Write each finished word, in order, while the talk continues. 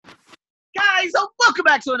Welcome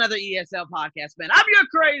back to another ESL podcast, man. I'm your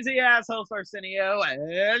crazy ass host, Arsenio,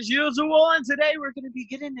 as usual. And today we're going to be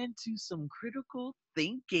getting into some critical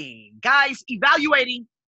thinking. Guys, evaluating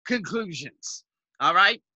conclusions. All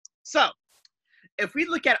right? So, if we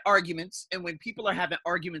look at arguments and when people are having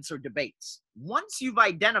arguments or debates, once you've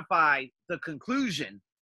identified the conclusion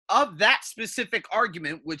of that specific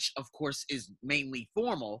argument, which of course is mainly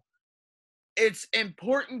formal, it's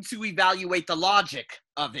important to evaluate the logic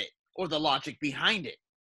of it or the logic behind it.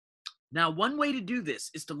 Now, one way to do this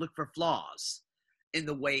is to look for flaws in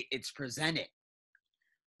the way it's presented,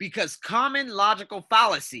 because common logical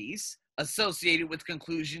fallacies associated with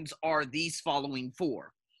conclusions are these following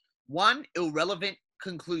four. One, irrelevant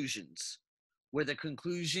conclusions, where the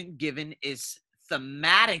conclusion given is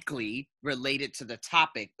thematically related to the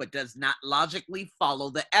topic but does not logically follow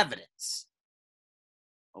the evidence.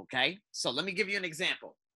 Okay, so let me give you an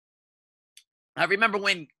example. I remember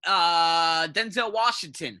when Denzel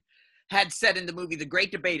Washington had said in the movie The Great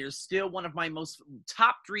Debaters, still one of my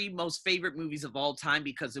top three most favorite movies of all time,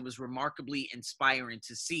 because it was remarkably inspiring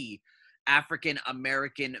to see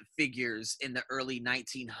African-American figures in the early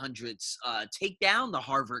 1900s take down the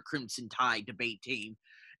Harvard Crimson Tide debate team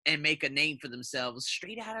and make a name for themselves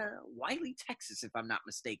straight out of Wiley, Texas, if I'm not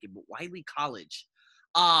mistaken, but Wiley College.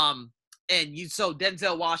 So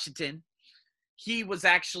Denzel Washington, he was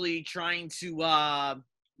actually trying to,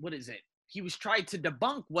 He was trying to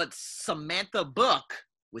debunk what Samantha Book,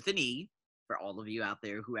 with an E, for all of you out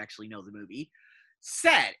there who actually know the movie,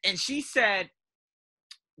 said. And she said,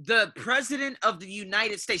 the president of the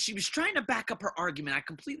United States, she was trying to back up her argument. I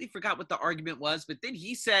completely forgot what the argument was, but then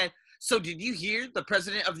he said, so did you hear the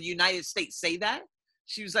president of the United States say that?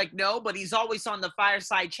 She was like, no, but he's always on the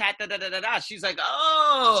fireside chat, da-da-da-da-da. She's like,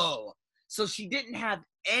 oh. So she didn't have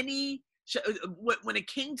any, when it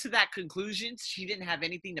came to that conclusion, she didn't have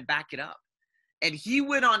anything to back it up. And he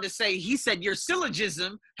went on to say, he said, your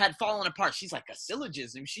syllogism had fallen apart. She's like, a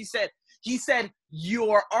syllogism? He said,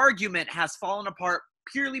 your argument has fallen apart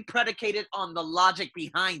purely predicated on the logic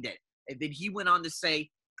behind it. And then he went on to say,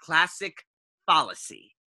 classic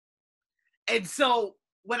fallacy. And so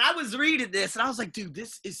when I was reading this, and I was like, dude,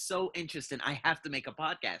 this is so interesting. I have to make a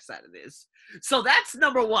podcast out of this. So that's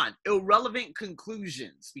number one, irrelevant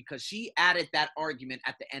conclusions, because she added that argument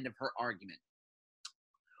at the end of her argument.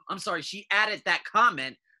 She added that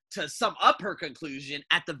comment to sum up her conclusion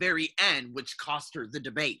at the very end, which cost her the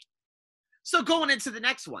debate. So going into the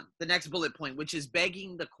next one, the next bullet point, which is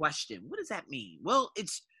begging the question. What does that mean? Well,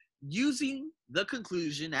 it's using the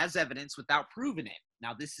conclusion as evidence without proving it.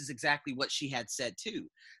 Now, this is exactly what she had said, too.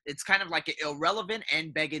 It's kind of like an irrelevant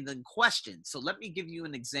and begging the question. So let me give you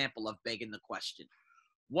an example of begging the question.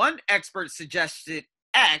 One expert suggested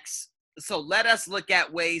X, so let us look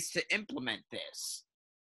at ways to implement this.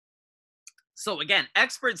 So again,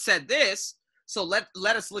 experts said this, so let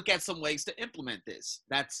us look at some ways to implement this.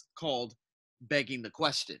 That's called begging the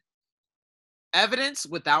question. Evidence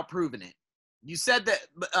without proving it. You said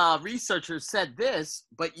that researchers said this,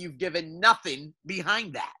 but you've given nothing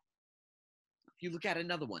behind that. If you look at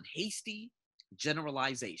another one, hasty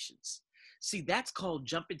generalizations. See, that's called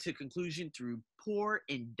jumping to conclusion through poor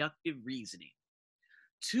inductive reasoning.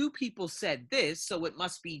 Two people said this, so it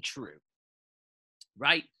must be true,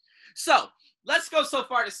 right? So let's go so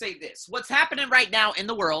far to say this. What's happening right now in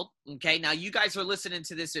the world, okay? Now, you guys are listening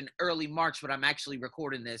to this in early March, but I'm actually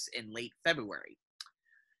recording this in late February.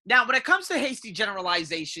 Now, when it comes to hasty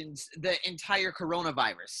generalizations, the entire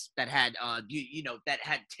coronavirus that had, that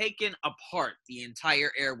had taken apart the entire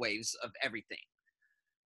airwaves of everything.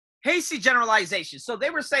 Hasty generalizations. So they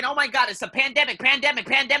were saying, oh my God, it's a pandemic.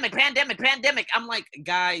 I'm like,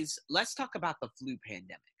 guys, let's talk about the flu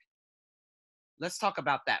pandemic. Let's talk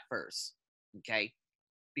about that first, okay?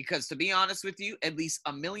 Because to be honest with you, at least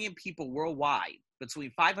 1 million people worldwide,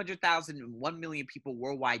 between 500,000 and 1 million people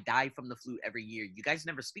worldwide die from the flu every year. You guys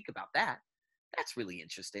never speak about that. That's really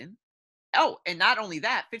interesting. Oh, and not only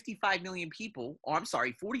that, 44 million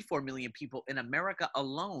people in America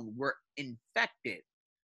alone were infected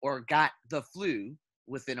or got the flu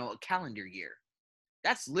within a calendar year.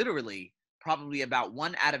 That's literally probably about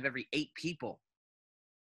 1 out of every 8 people.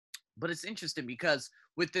 But it's interesting because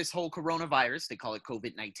with this whole coronavirus, they call it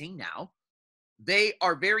COVID-19 now, they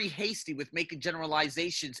are very hasty with making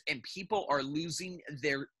generalizations, and people are losing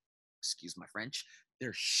their, excuse my French,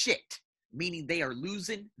 their shit, meaning they are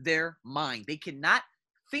losing their mind. They cannot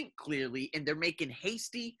think clearly, and they're making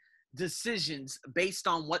hasty decisions based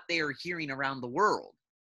on what they are hearing around the world.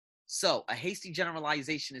 So a hasty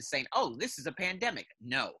generalization is saying, oh, this is a pandemic.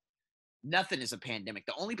 No, nothing is a pandemic.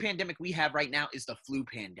 The only pandemic we have right now is the flu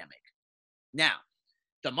pandemic. Now,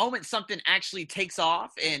 the moment something actually takes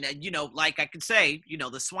off, and like I could say,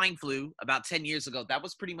 the swine flu about 10 years ago, that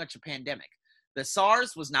was pretty much a pandemic. The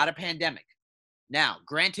SARS was not a pandemic. Now,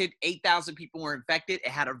 granted, 8,000 people were infected.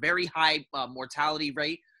 It had a very high mortality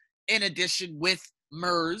rate in addition with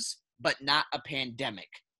MERS, but not a pandemic.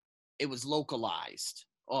 It was localized.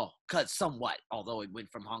 Oh, cut somewhat, although it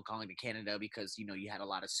went from Hong Kong to Canada because, you had a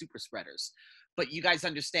lot of super spreaders. But you guys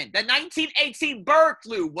understand, the 1918 bird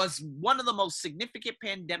flu was one of the most significant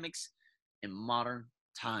pandemics in modern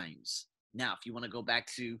times. Now, if you want to go back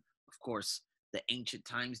to, of course, the ancient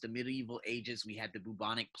times, the medieval ages, we had the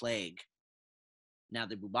bubonic plague. Now,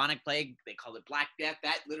 the bubonic plague, they call it Black Death.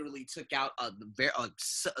 That literally took out a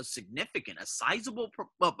sizable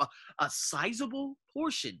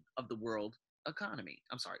portion of the world economy.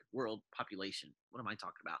 I'm sorry, world population. What am I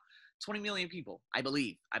talking about? 20 million people, I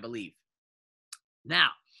believe. Now,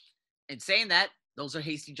 in saying that, those are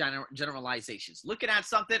hasty generalizations. Looking at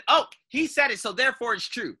something, oh, he said it, so therefore it's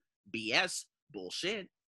true. BS, bullshit.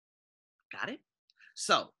 Got it?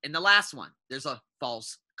 So, in the last one, there's a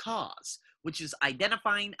false cause, which is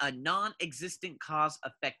identifying a non-existent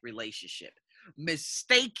cause-effect relationship,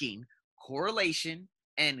 mistaking correlation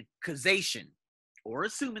and causation, or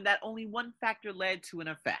assuming that only one factor led to an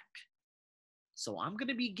effect. So I'm going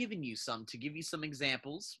to be giving you to give you some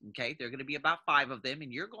examples, okay? There are going to be about 5 of them,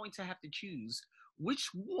 and you're going to have to choose which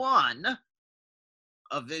one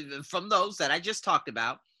from those that I just talked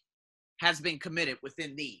about has been committed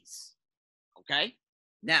within these, okay?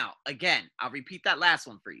 Now, again, I'll repeat that last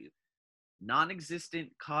one for you. Non-existent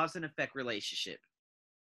cause and effect relationship.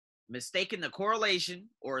 Mistaking the correlation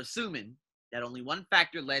or assuming that only one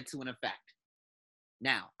factor led to an effect.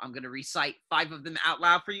 Now, I'm going to recite 5 of them out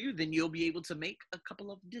loud for you. Then you'll be able to make a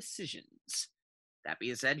couple of decisions. That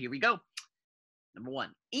being said, here we go. Number 1,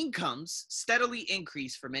 incomes steadily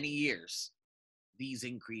increase for many years. These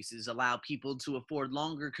increases allow people to afford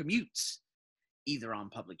longer commutes, either on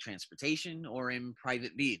public transportation or in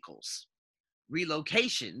private vehicles.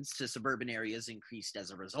 Relocations to suburban areas increased as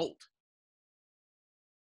a result.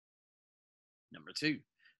 Number 2,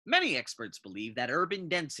 many experts believe that urban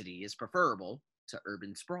density is preferable to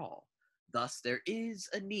urban sprawl. Thus, there is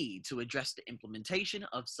a need to address the implementation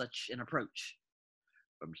of such an approach.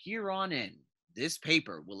 From here on in, this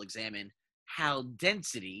paper will examine how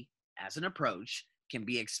density as an approach can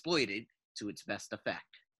be exploited to its best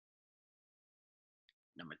effect.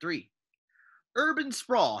 Number 3, urban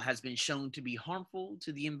sprawl has been shown to be harmful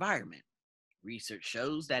to the environment. Research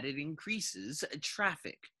shows that it increases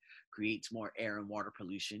traffic, creates more air and water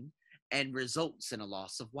pollution, and results in a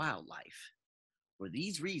loss of wildlife. For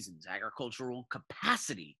these reasons, agricultural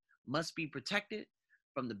capacity must be protected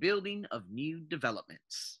from the building of new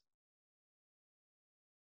developments.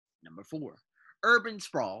 Number 4, urban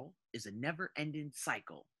sprawl is a never-ending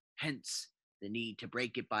cycle, hence the need to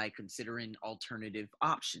break it by considering alternative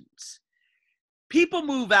options. People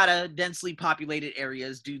move out of densely populated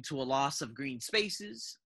areas due to a loss of green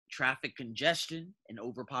spaces, traffic congestion, and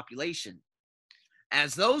overpopulation.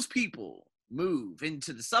 As those people move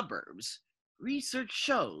into the suburbs, research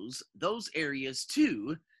shows those areas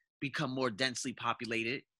too become more densely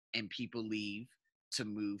populated and people leave to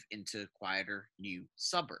move into quieter new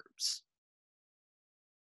suburbs.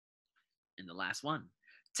 And the last one,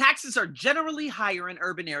 taxes are generally higher in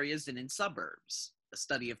urban areas than in suburbs. A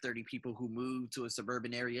study of 30 people who moved to a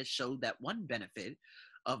suburban area showed that one benefit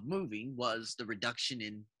of moving was the reduction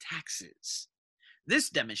in taxes. This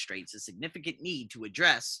demonstrates a significant need to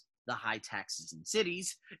address the high taxes in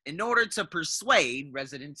cities in order to persuade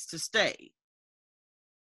residents to stay.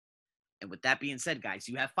 And with that being said, guys,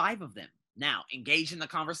 you have 5 of them. Now, engage in the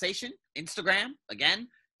conversation. Instagram, again,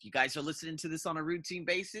 if you guys are listening to this on a routine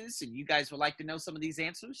basis and you guys would like to know some of these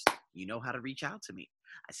answers, you know how to reach out to me.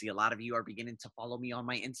 I see a lot of you are beginning to follow me on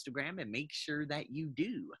my Instagram, and make sure that you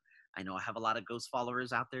do. I know I have a lot of ghost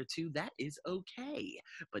followers out there too. That is okay.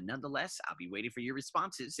 But nonetheless, I'll be waiting for your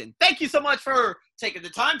responses. And thank you so much for taking the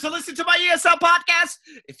time to listen to my ESL podcast.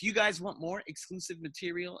 If you guys want more exclusive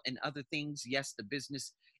material and other things, yes, the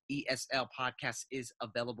Business ESL podcast is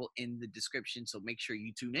available in the description. So make sure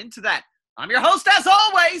you tune into that. I'm your host as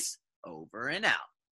always. Over and out.